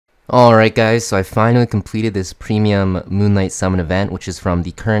Alright guys, so I finally completed this premium Moonlight Summon event, which is from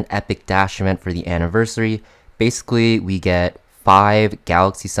the current Epic Dash event for the anniversary. Basically, we get 5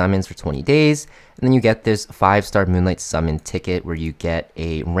 Galaxy Summons for 20 days, and then you get this 5-star Moonlight Summon ticket where you get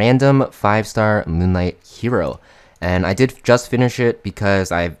a random 5-star Moonlight hero. And I did just finish it because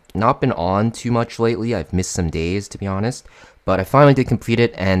I've not been on too much lately. I've missed some days, to be honest. But I finally did complete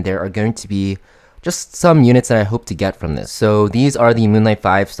it, and there are going to be just some units that I hope to get from this. So these are the Moonlight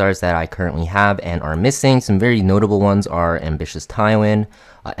 5 stars that I currently have and are missing. Some very notable ones are Ambitious Tywin,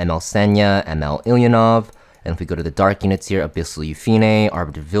 ML Senya, ML Ilyanov, and if we go to the dark units here, Abyssal Euphine,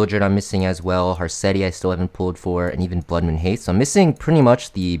 Arbiter Vildred I'm missing as well, Harsetti I still haven't pulled for, and even Bloodmoon Haste. So I'm missing pretty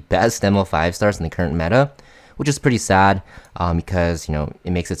much the best ML 5 stars in the current meta, which is pretty sad because, you know, it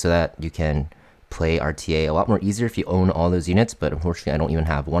makes it so that you can play RTA a lot more easier if you own all those units, but unfortunately I don't even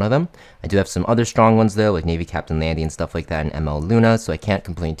have one of them. I do have some other strong ones though, like Navy Captain Landy and stuff like that, and ML Luna, so I can't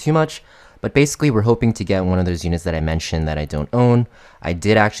complain too much. But basically we're hoping to get one of those units that I mentioned that I don't own. I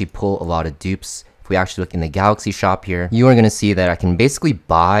did actually pull a lot of dupes. If we actually look in the Galaxy shop here, you are going to see that I can basically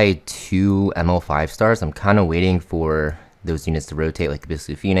buy 2 ML 5 stars. I'm kind of waiting for those units to rotate, like Abyssal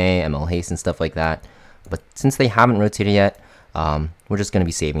Euphine, ML Haste, and stuff like that. But since they haven't rotated yet, we're just going to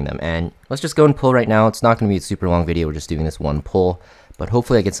be saving them. And let's just go and pull right now. It's not going to be a super long video. We're just doing this one pull. But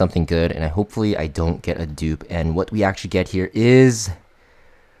hopefully I get something good, and hopefully I don't get a dupe. And what we actually get here is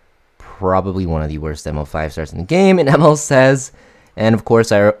probably one of the worst ML 5 stars in the game in ML Says. And of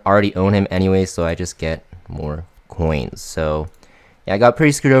course I already own him anyway, so I just get more coins. So yeah, I got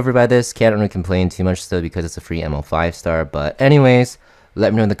pretty screwed over by this. Can't really complain too much still because it's a free ML 5 star. But anyways,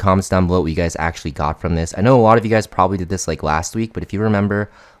 let me know in the comments down below what you guys actually got from this. I know a lot of you guys probably did this like last week, but if you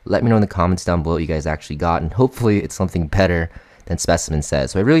remember, let me know in the comments down below what you guys actually got, and hopefully it's something better than Specimen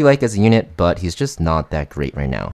Says. So I really like as a unit, but he's just not that great right now.